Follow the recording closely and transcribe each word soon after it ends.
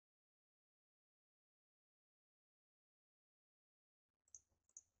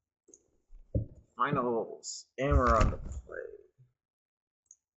Finals, and we're on the play.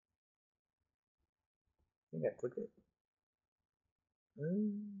 I think I took it.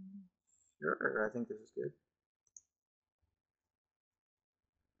 Sure, I think this is good.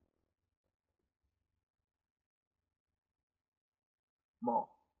 Mall.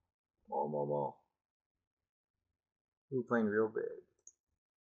 Ooh, playing real big.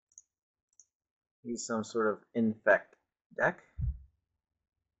 He's some sort of infect deck.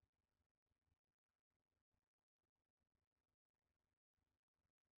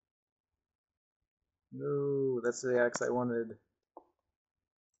 No, that's the axe I wanted.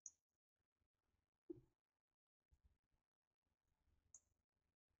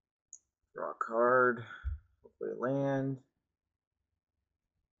 Draw a card. Hopefully land.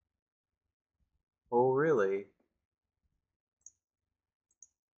 Oh, really?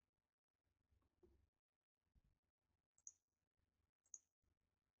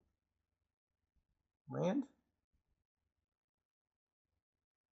 Land?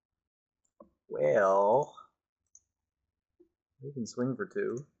 Well, we can swing for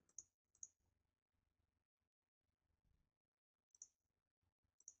 2.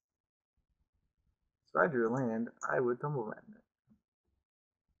 So if I drew a land, I would tumble magnet.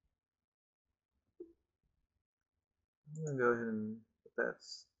 I'm gonna go ahead and put that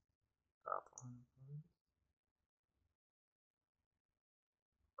stop on.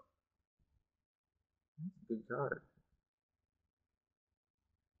 That's a good card.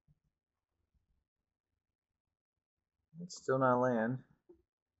 It's still not land.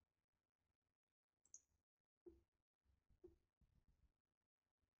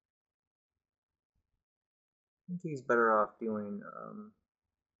 I think he's better off doing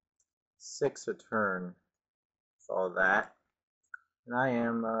 6 a turn with all that. And I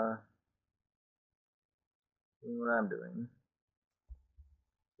am doing what I'm doing.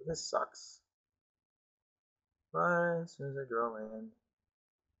 This sucks. But as soon as I draw land,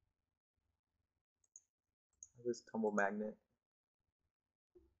 this tumble magnet.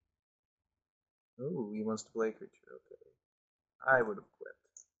 Ooh, he wants to play a creature. Okay. I would have quit.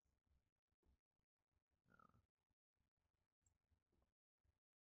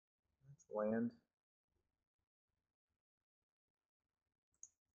 That's land.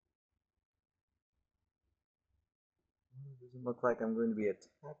 It doesn't look like I'm going to be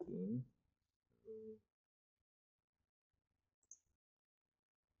attacking.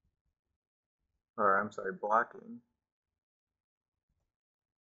 Or, I'm sorry, blocking.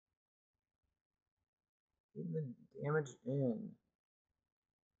 Getting the damage in.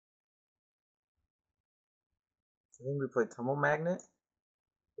 So I think we play Tumble Magnet.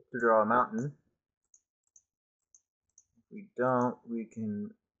 To draw a mountain. If we don't, we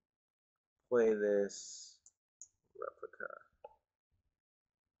can play this replica.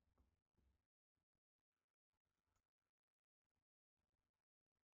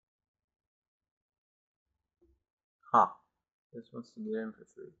 Huh. This wants to get in for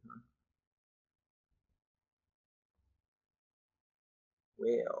 3, huh?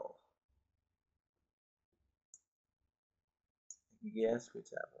 Well. Yes, we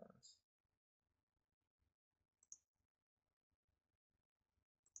tap once.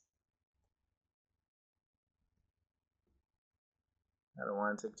 I don't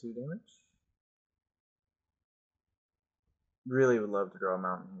want to take 2 damage. Really would love to draw a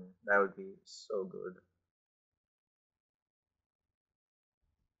mountain here. That would be so good.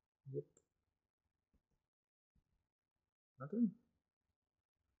 Yep. Nothing?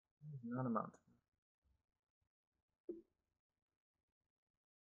 Not a mountain.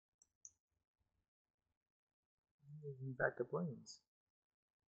 Back to plains.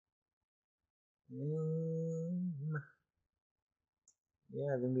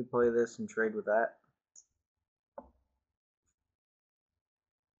 Yeah, then we play this and trade with that.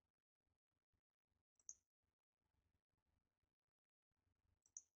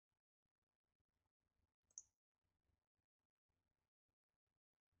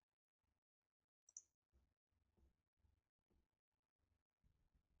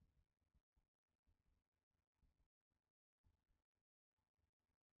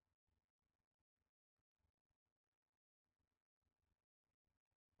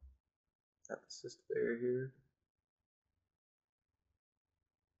 Got the cyst bear here.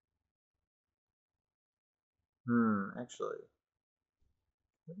 Actually,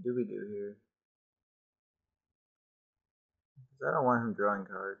 what do we do here? Because I don't want him drawing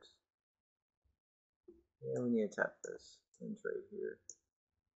cards. Yeah, we need to tap this and trade here.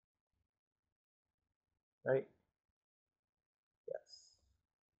 Right? Yes.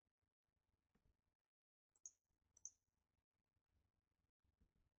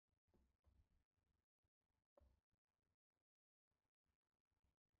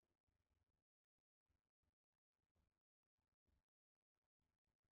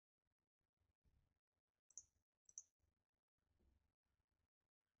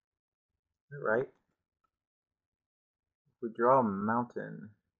 Right? If we draw a mountain,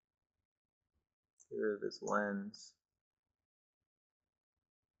 get rid of this lens.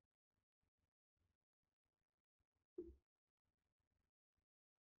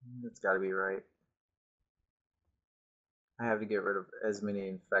 It's got to be right. I have to get rid of as many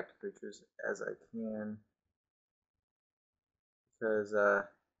infected creatures as I can because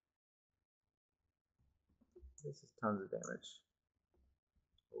this is tons of damage.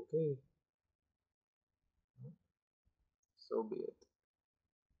 Okay, so be it.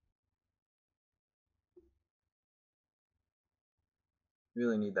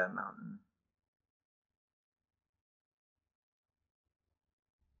 Really need that mountain.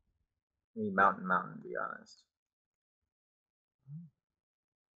 I need mountain, to be honest.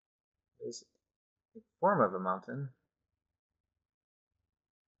 It's a form of a mountain.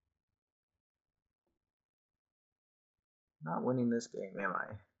 Not winning this game, am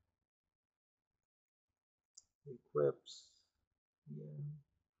I? Equips. Yeah,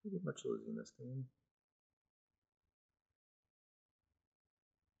 pretty much losing this game.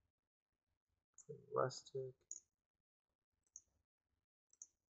 Rustic.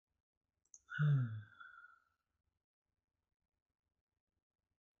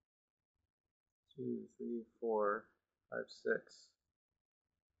 2, 3, 4, 5, 6.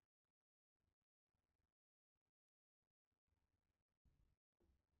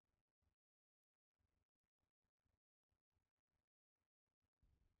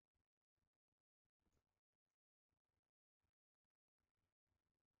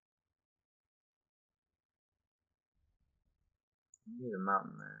 Need a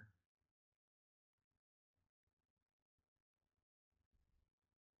mountain there.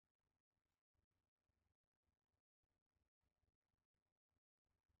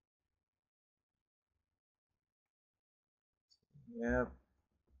 Yep.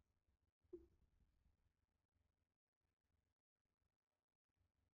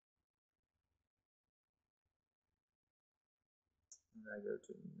 And I go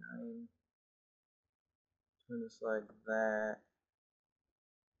to 9. Turn this like that.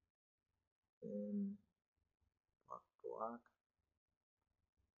 Then block, block.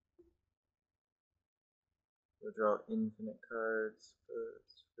 Go draw infinite cards, but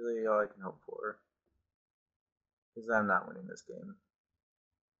it's really all I can hope for. Because I'm not winning this game.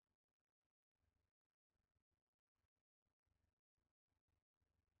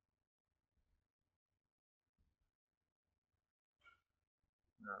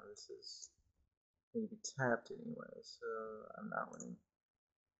 No, this is going to be tapped anyway, so I'm not winning.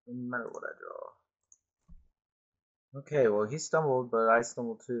 No matter what I draw. Okay, well he stumbled, but I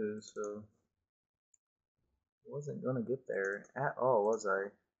stumbled too, so I wasn't gonna get there at all, was I?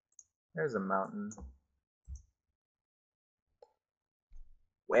 There's a mountain.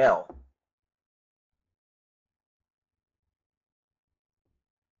 Well,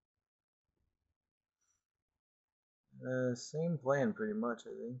 same plan pretty much,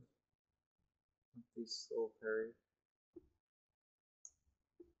 I think. These soul parry.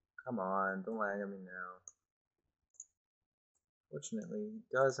 Come on, don't lag at me now. Fortunately, he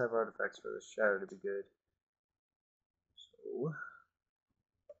does have artifacts for the shadow to be good. So,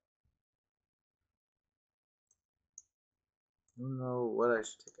 I don't know what I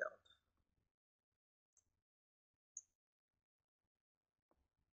should take out.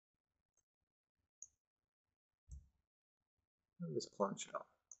 This clone shell.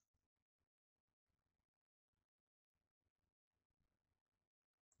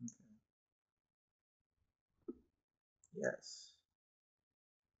 Okay. Yes.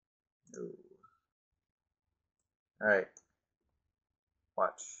 No. Alright.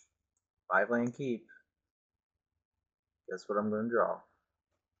 Watch. 5-land keep. Guess what I'm going to draw?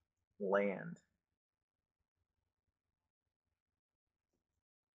 Land.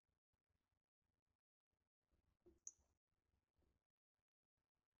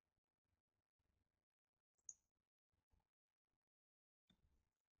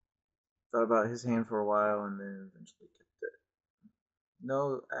 Thought about his hand for a while and then eventually kept it.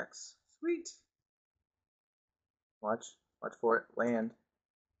 No X. Sweet. Watch. Watch for it. Land.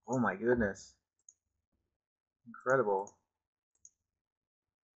 Oh my goodness. Incredible.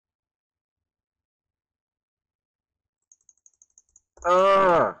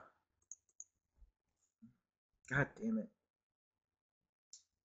 Ugh! God damn it.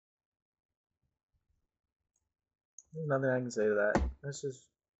 There's nothing I can say to that. That's just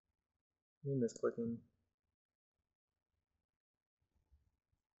me misclicking.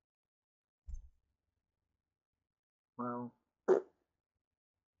 Well.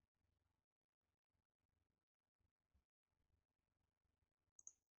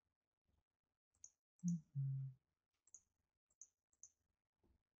 Should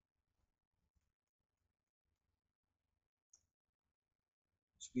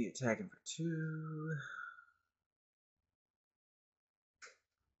be attacking for 2.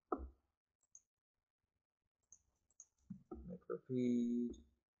 Make repeat.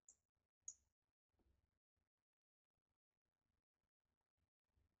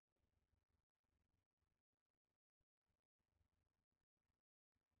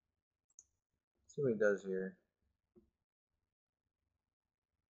 See what he does here.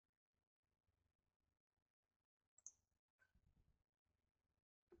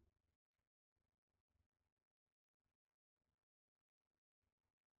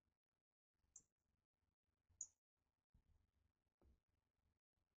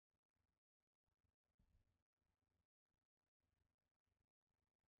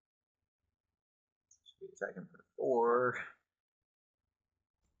 Should be attacking for 4.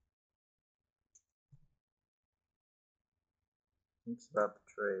 Thinks about the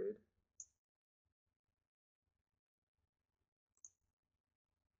trade.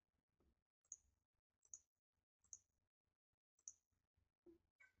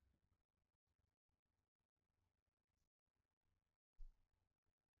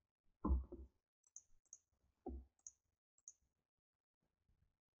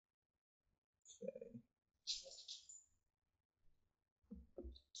 Okay.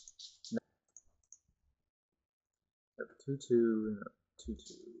 Have 2/2,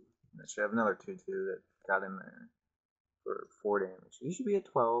 2/2. I should have another 2/2 that got in there for 4 damage. He should be at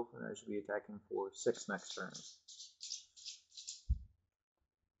 12, and I should be attacking for 6 next turn.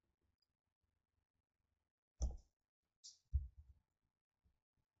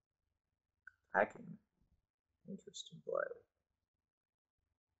 Hacking. Interesting play.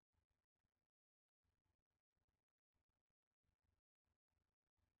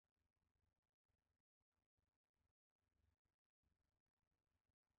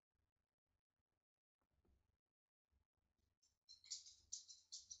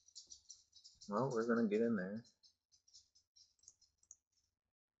 Well, we're gonna get in there.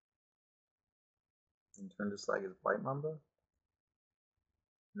 And turn this like his Blight Mamba?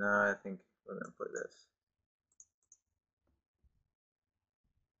 No, I think we're gonna play this.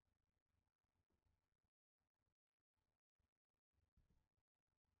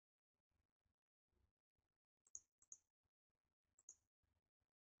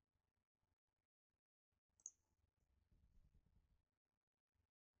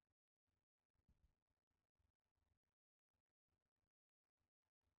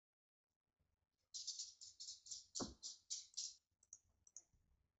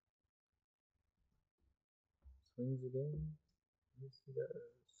 Swings again. Yes, he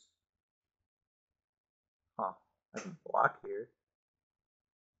does. Huh. I can block here.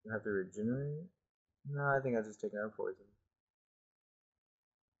 You have to regenerate? No, I think I just take out poison.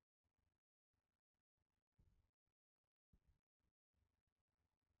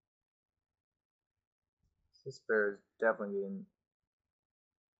 This bear is definitely getting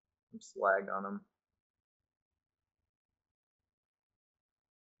some slag on him.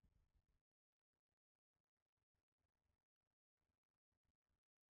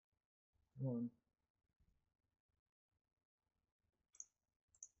 Come on.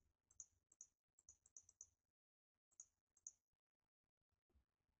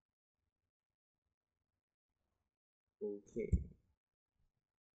 Okay.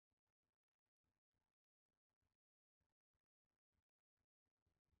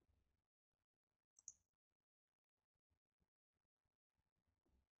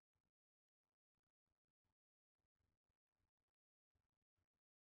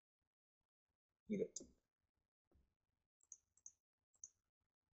 Eat it.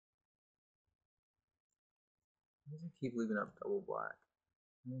 Why does he keep leaving up double black?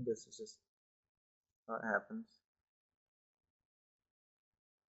 I guess it's just how it happens.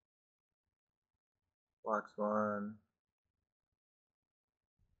 Blocks 1.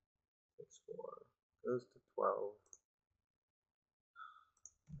 Takes 4. Goes to 12.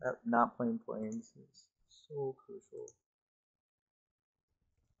 That not playing planes is so crucial.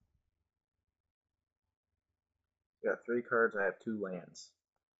 I got 3 cards, I have 2 lands.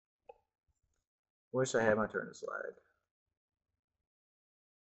 Wish I had my turn to slag.